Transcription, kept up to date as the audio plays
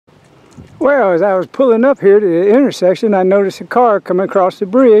Well, as I was pulling up here to the intersection, I noticed a car coming across the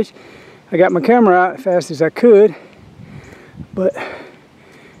bridge. I got my camera out as fast as I could, but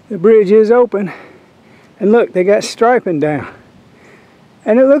the bridge is open. And look, they got striping down.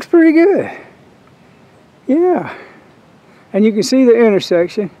 And it looks pretty good. Yeah. And you can see the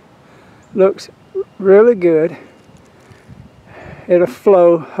intersection. Looks really good. It'll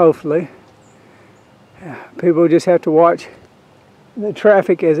flow, hopefully. People just have to watch the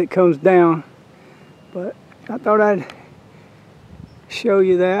traffic as it comes down. But I thought I'd show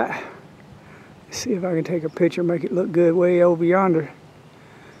you that. See if I can take a picture, make it look good way over yonder.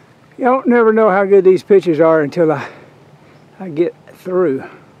 You don't never know how good these pictures are until I get through.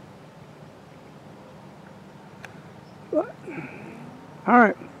 But, all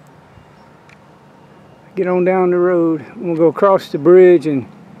right. Get on down the road. We'll go across the bridge, and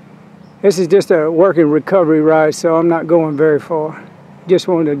this is just a working recovery ride, so I'm not going very far. Just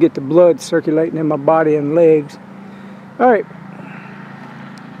wanted to get the blood circulating in my body and legs. All right.